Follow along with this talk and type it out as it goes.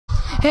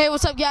Hey,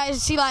 what's up, guys?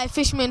 It's Eli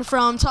Fishman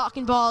from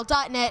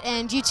TalkingBall.net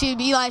and YouTube.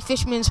 Eli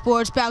Fishman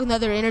Sports, back with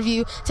another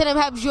interview. Today I'm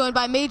happy to be joined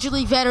by Major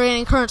League veteran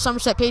and current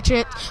Somerset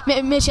Patriots,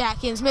 Mitch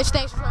Atkins. Mitch,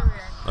 thanks for joining me.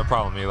 No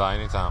problem, Eli.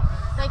 Anytime.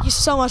 Thank you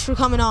so much for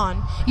coming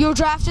on. You were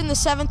drafted in the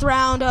 7th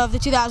round of the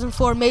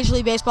 2004 Major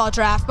League Baseball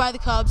draft by the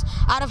Cubs.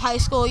 Out of high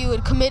school, you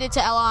had committed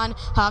to Elon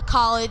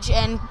College,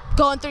 and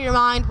going through your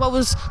mind, what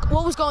was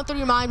going through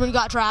your mind when you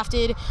got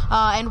drafted,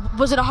 and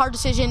was it a hard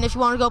decision if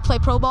you wanted to go play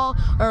pro ball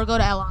or go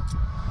to Elon?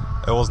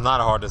 It was not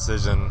a hard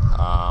decision.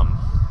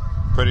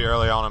 Pretty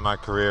early on in my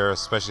career,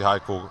 especially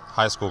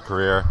high school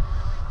career,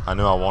 I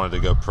knew I wanted to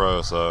go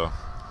pro, so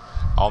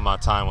all my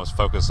time was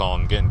focused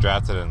on getting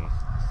drafted, and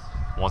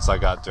once I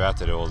got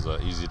drafted, it was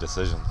an easy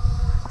decision.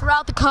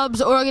 Throughout the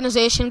Cubs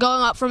organization,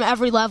 going up from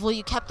every level,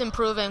 you kept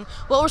improving.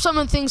 What were some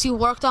of the things you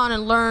worked on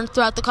and learned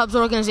throughout the Cubs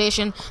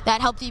organization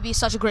that helped you be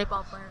such a great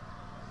ball player?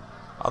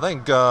 I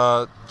think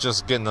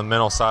just getting the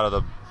mental side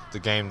of the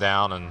game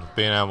down and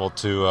being able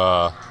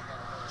to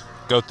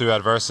go through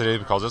adversity,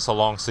 because it's a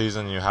long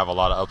season. You have a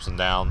lot of ups and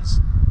downs.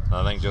 And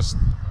I think just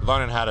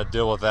learning how to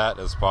deal with that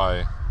is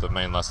probably the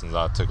main lessons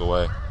I took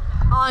away.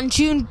 On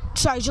July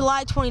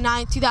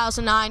 29th,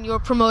 2009, you were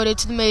promoted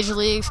to the major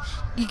leagues.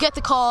 You get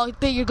the call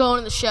that you're going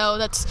to the show.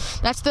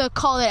 That's the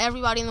call that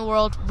everybody in the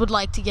world would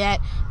like to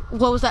get.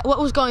 What was that? What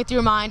was going through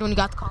your mind when you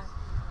got the call?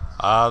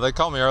 They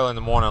called me early in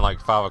the morning, like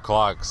 5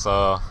 o'clock,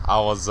 so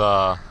I was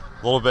a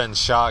little bit in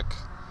shock.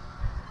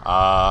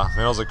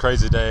 It was a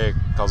crazy day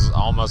because I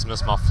almost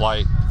missed my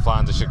flight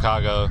flying to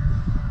Chicago.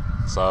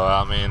 So,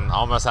 I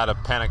almost had a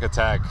panic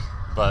attack,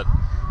 but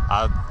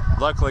I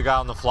luckily got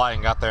on the flight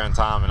and got there in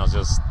time, and it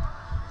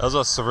was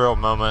a surreal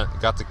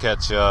moment. Got to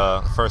catch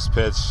the first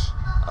pitch.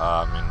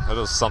 It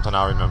was something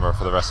I'll remember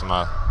for the rest of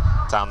my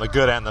time, the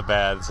good and the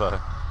bad. So.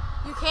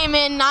 You came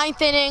in 9th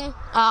inning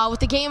with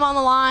the game on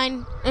the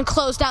line and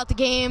closed out the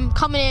game.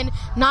 Coming in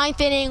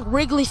 9th inning,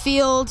 Wrigley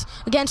Field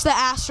against the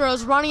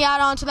Astros, running out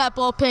onto that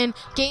bullpen.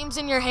 Game's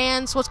in your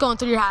hands. What's going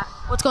through your head?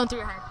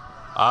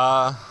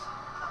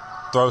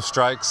 Throw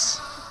strikes.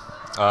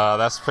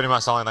 That's pretty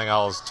much the only thing I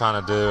was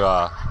trying to do.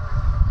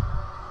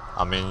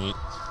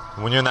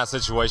 When you're in that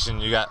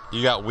situation, you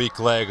got weak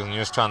legs, and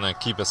you're just trying to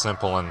keep it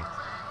simple. And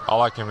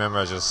all I can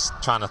remember is just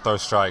trying to throw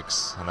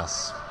strikes, and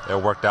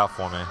it worked out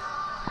for me.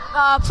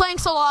 Playing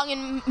so long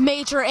in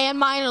major and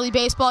minor league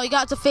baseball, you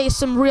got to face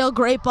some real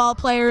great ball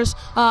players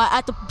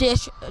at the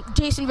dish.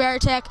 Jason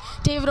Varitek,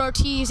 David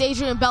Ortiz,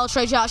 Adrian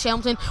Beltre, Josh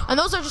Hamilton. And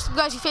those are just the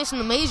guys you faced in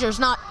the majors,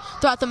 not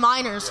throughout the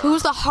minors. Yeah.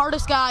 Who's the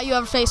hardest guy you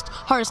ever faced,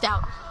 hardest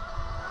out?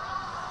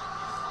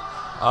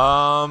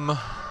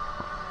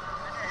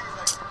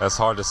 That's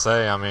hard to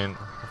say. I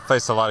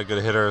faced a lot of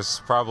good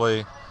hitters.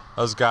 Probably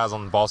those guys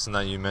on Boston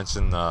that you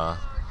mentioned,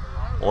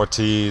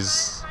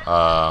 Ortiz.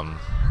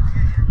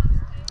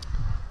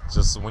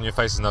 Just when you're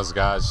facing those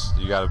guys,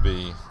 you got to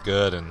be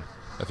good, and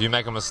if you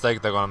make a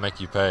mistake, they're going to make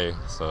you pay.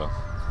 So.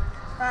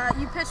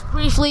 You pitched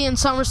briefly in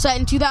Somerset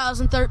in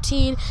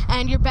 2013,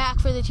 and you're back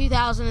for the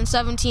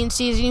 2017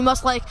 season. You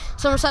must like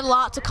Somerset a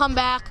lot to come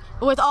back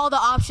with all the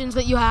options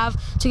that you have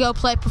to go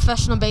play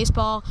professional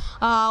baseball.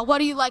 What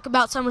do you like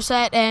about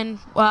Somerset, and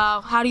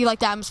how do you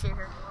like the atmosphere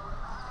here?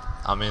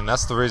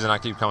 That's the reason I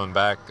keep coming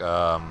back.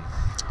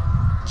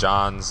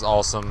 John's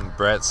awesome.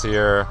 Brett's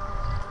here.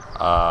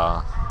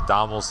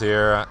 Domel's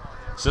here.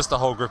 It's just a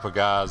whole group of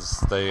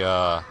guys. They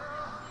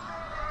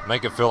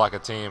make it feel like a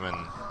team,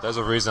 and there's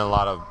a reason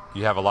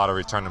you have a lot of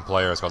returning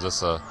players, because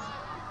it's a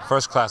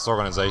first-class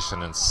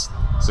organization. It's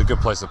a good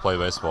place to play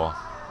baseball.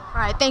 All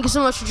right, thank you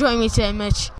so much for joining me today, Mitch.